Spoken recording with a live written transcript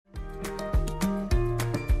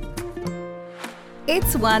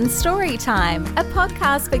It's One Story Time, a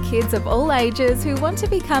podcast for kids of all ages who want to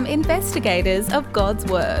become investigators of God's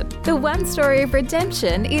Word. The one story of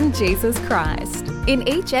redemption in Jesus Christ. In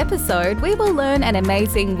each episode, we will learn an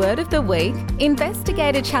amazing word of the week,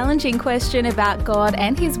 investigate a challenging question about God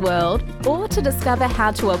and His world, or to discover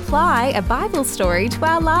how to apply a Bible story to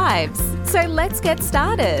our lives. So let's get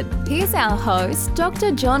started. Here's our host,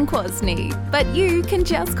 Dr. John Kwasny, but you can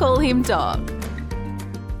just call him Doc.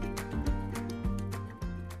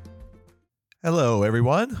 Hello,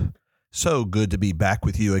 everyone. So good to be back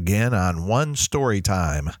with you again on One Story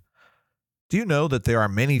Time. Do you know that there are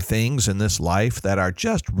many things in this life that are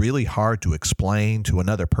just really hard to explain to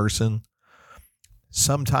another person?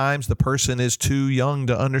 Sometimes the person is too young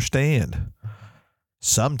to understand.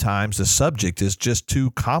 Sometimes the subject is just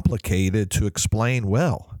too complicated to explain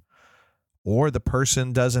well, or the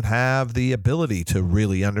person doesn't have the ability to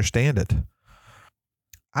really understand it.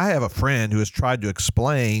 I have a friend who has tried to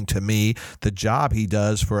explain to me the job he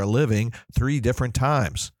does for a living 3 different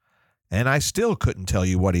times, and I still couldn't tell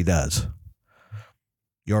you what he does.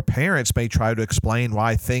 Your parents may try to explain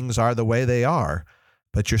why things are the way they are,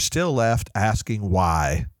 but you're still left asking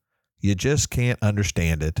why. You just can't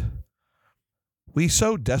understand it. We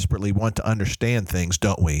so desperately want to understand things,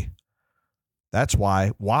 don't we? That's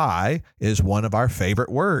why is one of our favorite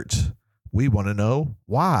words. We want to know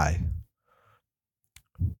why.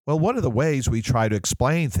 Well, one of the ways we try to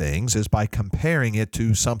explain things is by comparing it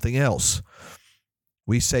to something else.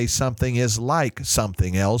 We say something is like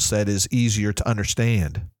something else that is easier to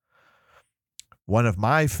understand. One of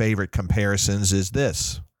my favorite comparisons is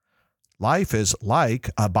this. Life is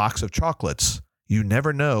like a box of chocolates. You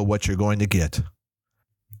never know what you're going to get.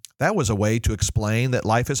 That was a way to explain that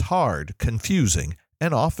life is hard, confusing,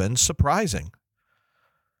 and often surprising.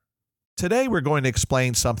 Today we're going to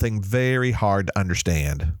explain something very hard to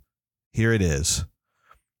understand. Here it is.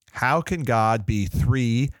 How can God be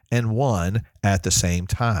 3 and 1 at the same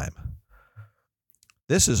time?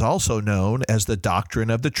 This is also known as the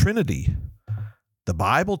doctrine of the Trinity. The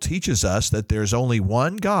Bible teaches us that there's only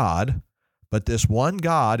one God, but this one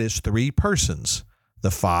God is 3 persons,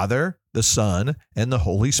 the Father, the Son, and the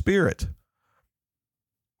Holy Spirit.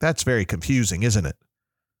 That's very confusing, isn't it?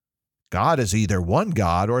 God is either one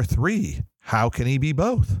God or 3. How can He be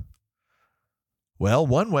both? Well,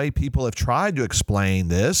 one way people have tried to explain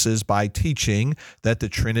this is by teaching that the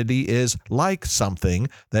Trinity is like something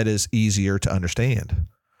that is easier to understand.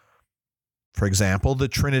 For example, the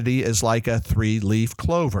Trinity is like a 3-leaf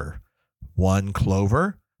clover. 1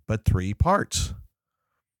 clover, but 3 parts.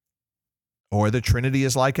 Or the Trinity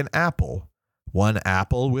is like an apple. 1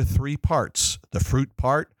 apple with 3 parts, the fruit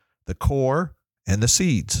part, the core, and the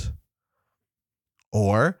seeds.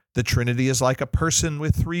 Or the Trinity is like a person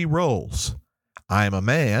with 3 roles. I am a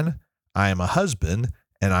man, I am a husband,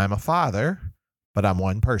 and I am a father, but I'm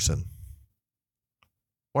one person.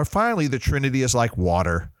 Or finally, the Trinity is like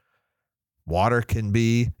water. Water can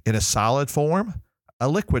be in a solid form, a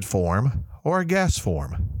liquid form, or a gas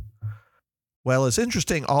form. Well, as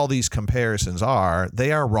interesting all these comparisons are,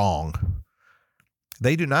 they are wrong.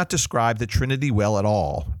 They do not describe the Trinity well at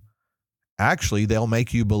all. Actually, they'll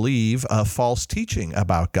make you believe a false teaching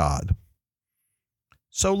about God.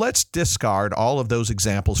 So let's discard all of those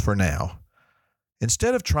examples for now.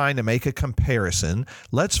 Instead of trying to make a comparison,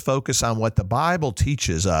 let's focus on what the Bible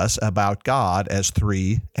teaches us about God as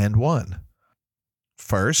 3 and 1.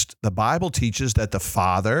 First, the Bible teaches that the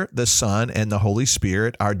Father, the Son, and the Holy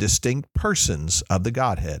Spirit are distinct persons of the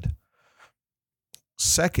Godhead.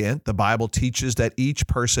 Second, the Bible teaches that each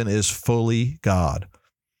person is fully God.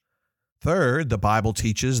 Third, the Bible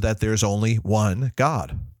teaches that there's only one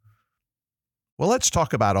God. Well, let's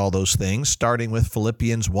talk about all those things, starting with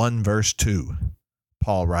Philippians 1, verse 2.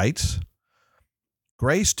 Paul writes,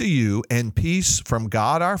 "Grace to you and peace from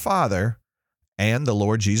God our Father and the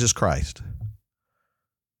Lord Jesus Christ."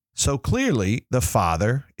 So clearly, the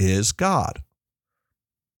Father is God.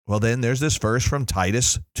 Well, then there's this verse from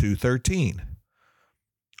Titus 2:13.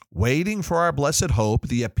 "Waiting for our blessed hope,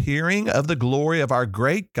 the appearing of the glory of our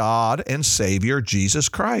great God and Savior, Jesus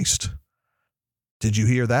Christ." Did you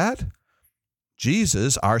hear that?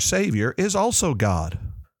 Jesus, our Savior, is also God.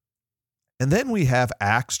 And then we have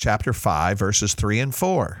Acts chapter 5, verses 3 and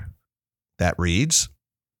 4. That reads,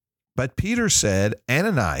 "But Peter said,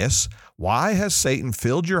 'Ananias, why has Satan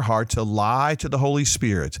filled your heart to lie to the Holy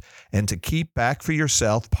Spirit and to keep back for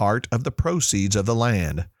yourself part of the proceeds of the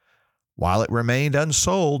land? While it remained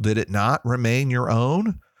unsold, did it not remain your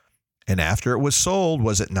own? And after it was sold,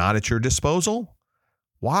 was it not at your disposal?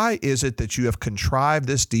 Why is it that you have contrived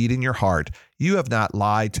this deed in your heart? You have not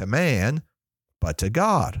lied to man, but to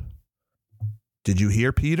God." Did you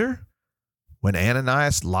hear Peter? When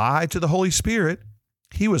Ananias lied to the Holy Spirit,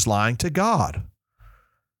 he was lying to God.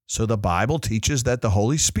 So the Bible teaches that the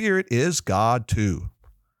Holy Spirit is God too.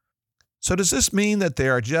 So does this mean that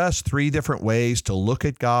there are just three different ways to look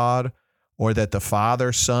at God, or that the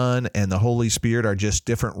Father, Son, and the Holy Spirit are just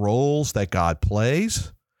different roles that God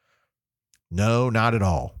plays? No, not at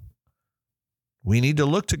all. We need to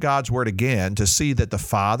look to God's Word again to see that the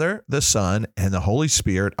Father, the Son, and the Holy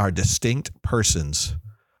Spirit are distinct persons.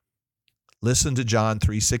 Listen to John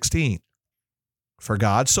 3:16. For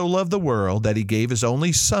God so loved the world that he gave his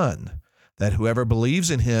only Son, that whoever believes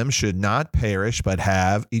in him should not perish but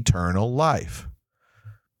have eternal life.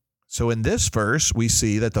 So in this verse, we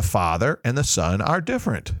see that the Father and the Son are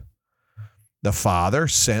different. The Father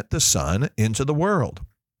sent the Son into the world.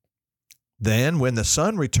 Then when the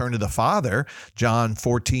Son returned to the Father, John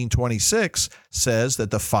 14:26 says that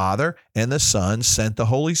the Father and the Son sent the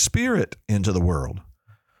Holy Spirit into the world.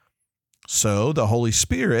 So the Holy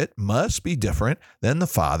Spirit must be different than the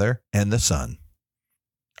Father and the Son.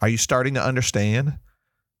 Are you starting to understand?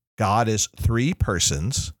 God is three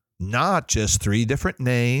persons, not just three different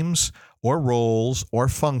names or roles or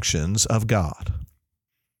functions of God.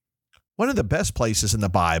 One of the best places in the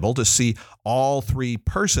Bible to see all three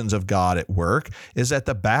persons of God at work is at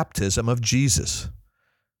the baptism of Jesus.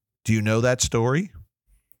 Do you know that story?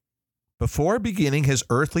 Before beginning his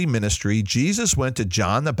earthly ministry, Jesus went to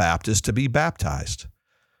John the Baptist to be baptized.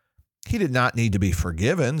 He did not need to be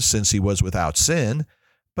forgiven since he was without sin,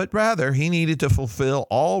 but rather he needed to fulfill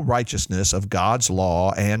all righteousness of God's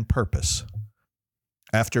law and purpose.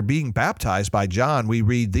 After being baptized by John, we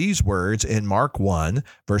read these words in Mark 1,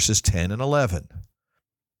 verses 10 and 11.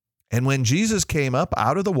 And when Jesus came up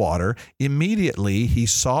out of the water, immediately he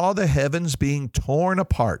saw the heavens being torn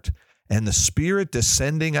apart, and the Spirit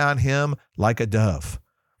descending on him like a dove.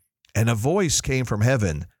 And a voice came from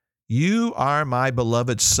heaven, "You are my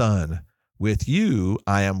beloved Son. With you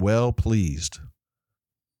I am well pleased."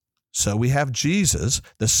 So we have Jesus,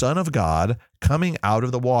 the Son of God, coming out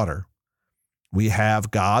of the water. We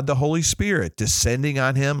have God the Holy Spirit descending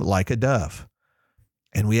on him like a dove.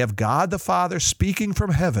 And we have God the Father speaking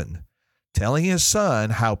from heaven, telling his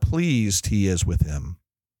Son how pleased he is with him.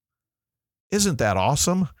 Isn't that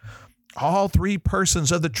awesome? All three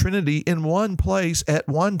persons of the Trinity in one place at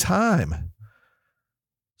one time.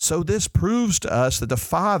 So this proves to us that the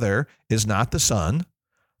Father is not the Son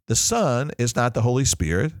is not the Holy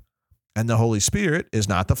Spirit, and the Holy Spirit is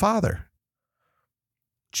not the Father.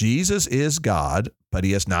 Jesus is God, but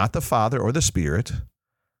he is not the Father or the Spirit.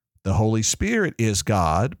 The Holy Spirit is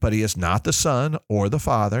God, but he is not the Son or the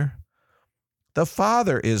Father. The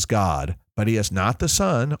Father is God, but he is not the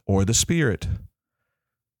Son or the Spirit.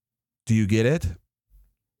 Do you get it?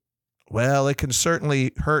 Well, it can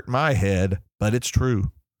certainly hurt my head, but it's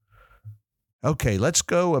true. Okay, let's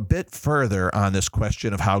go a bit further on this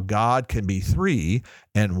question of how God can be three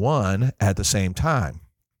and one at the same time.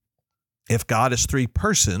 If God is three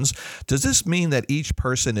persons, does this mean that each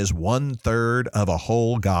person is 1/3 of a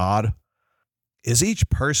whole God? Is each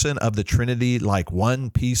person of the Trinity like one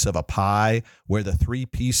piece of a pie where the three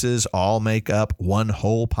pieces all make up one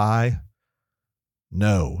whole pie?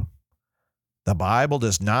 No. The Bible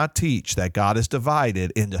does not teach that God is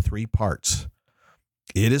divided into three parts.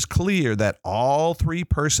 It is clear that all three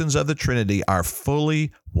persons of the Trinity are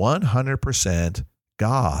fully 100%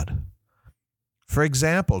 God. For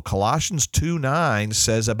example, Colossians 2:9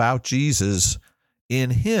 says about Jesus,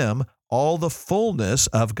 "In him all the fullness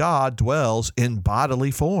of God dwells in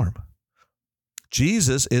bodily form."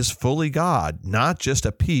 Jesus is fully God, not just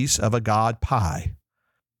a piece of a God pie.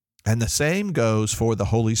 And the same goes for the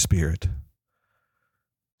Holy Spirit.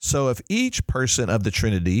 So if each person of the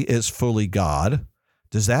Trinity is fully God,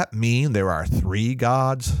 does that mean there are three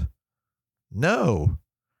gods? No.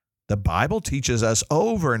 The Bible teaches us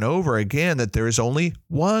over and over again that there is only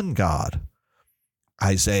one God.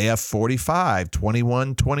 Isaiah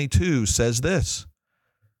 45:21-22 says this,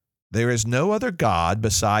 "There is no other God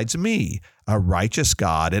besides me, a righteous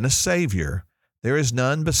God and a Savior. There is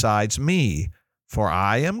none besides me, for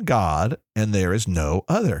I am God and there is no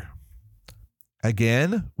other."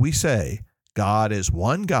 Again, we say, God is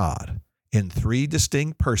one God in three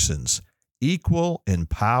distinct persons, equal in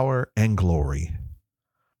power and glory.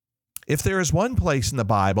 If there is one place in the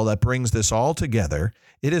Bible that brings this all together,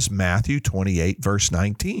 it is Matthew 28, verse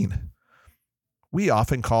 19. We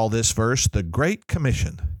often call this verse the Great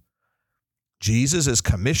Commission. Jesus is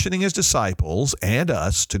commissioning his disciples and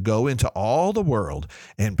us to go into all the world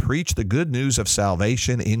and preach the good news of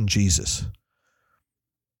salvation in Jesus.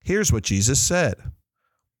 Here's what Jesus said.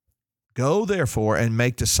 Go, therefore, and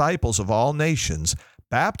make disciples of all nations,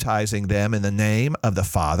 baptizing them in the name of the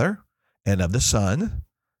Father, and of the Son,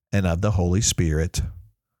 and of the Holy Spirit.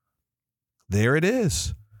 There it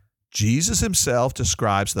is. Jesus himself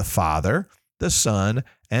describes the Father, the Son,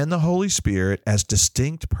 and the Holy Spirit as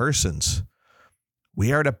distinct persons.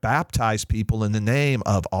 We are to baptize people in the name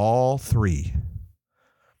of all three.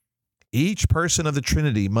 Each person of the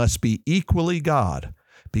Trinity must be equally God,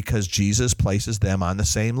 because Jesus places them on the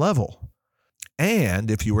same level. And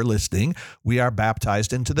if you were listening, we are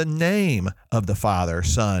baptized into the name of the Father,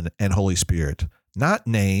 Son, and Holy Spirit, not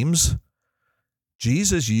names.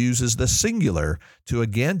 Jesus uses the singular to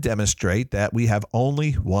again demonstrate that we have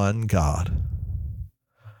only one God.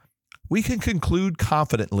 We can conclude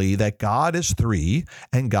confidently that God is three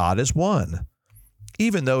and God is one,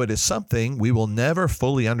 even though it is something we will never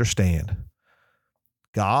fully understand.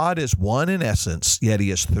 God is one in essence, yet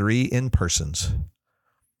he is three in persons.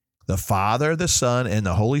 The Father, the Son, and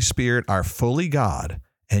the Holy Spirit are fully God,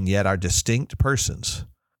 and yet are distinct persons.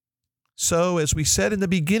 So, as we said in the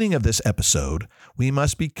beginning of this episode, we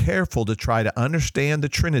must be careful to try to understand the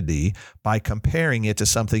Trinity by comparing it to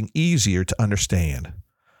something easier to understand.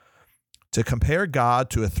 To compare God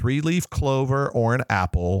to a three-leaf clover or an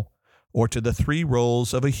apple, or to the three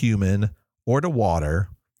rolls of a human, or to water,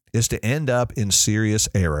 is to end up in serious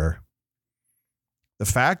error. The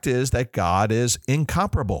fact is that God is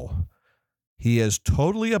incomparable. He is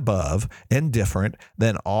totally above and different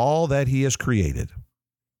than all that he has created.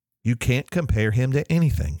 You can't compare him to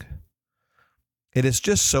anything. It is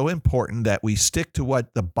just so important that we stick to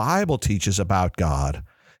what the Bible teaches about God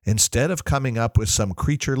instead of coming up with some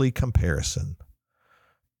creaturely comparison.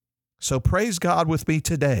 So praise God with me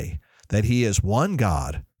today that he is one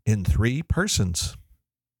God in three persons.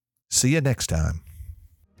 See you next time.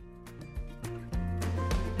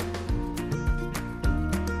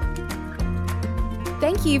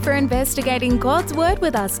 Thank you for investigating God's Word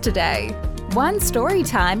with us today. One Story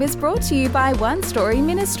Time is brought to you by One Story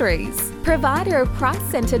Ministries, provider of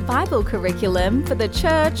Christ-centered Bible curriculum for the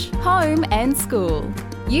church, home, and school.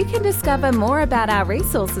 You can discover more about our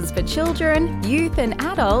resources for children, youth, and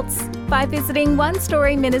adults by visiting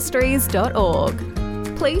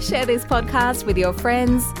onestoryministries.org. Please share this podcast with your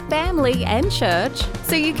friends, family, and church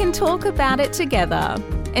so you can talk about it together.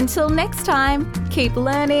 Until next time, keep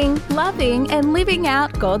learning, loving, and living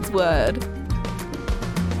out God's Word.